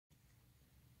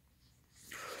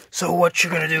So what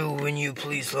you're gonna do when you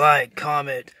please like,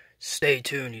 comment, stay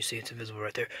tuned, you see it's invisible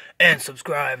right there, and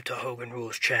subscribe to Hogan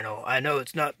Rules channel. I know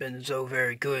it's not been so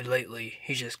very good lately,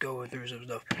 he's just going through some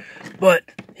stuff, but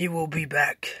he will be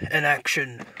back in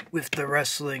action with the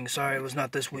wrestling. Sorry it was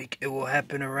not this week, it will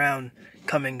happen around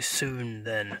coming soon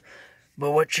then.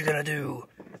 But what you're gonna do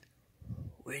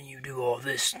when you do all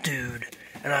this, dude,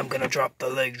 and I'm gonna drop the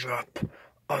leg drop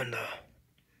on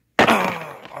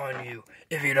you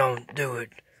if you don't do it.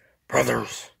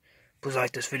 Brothers, please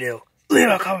like this video, leave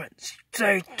a comment,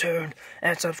 stay tuned,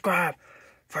 and subscribe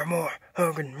for more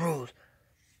Hogan Rules.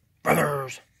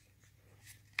 Brothers,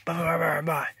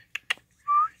 bye.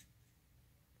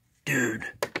 Dude.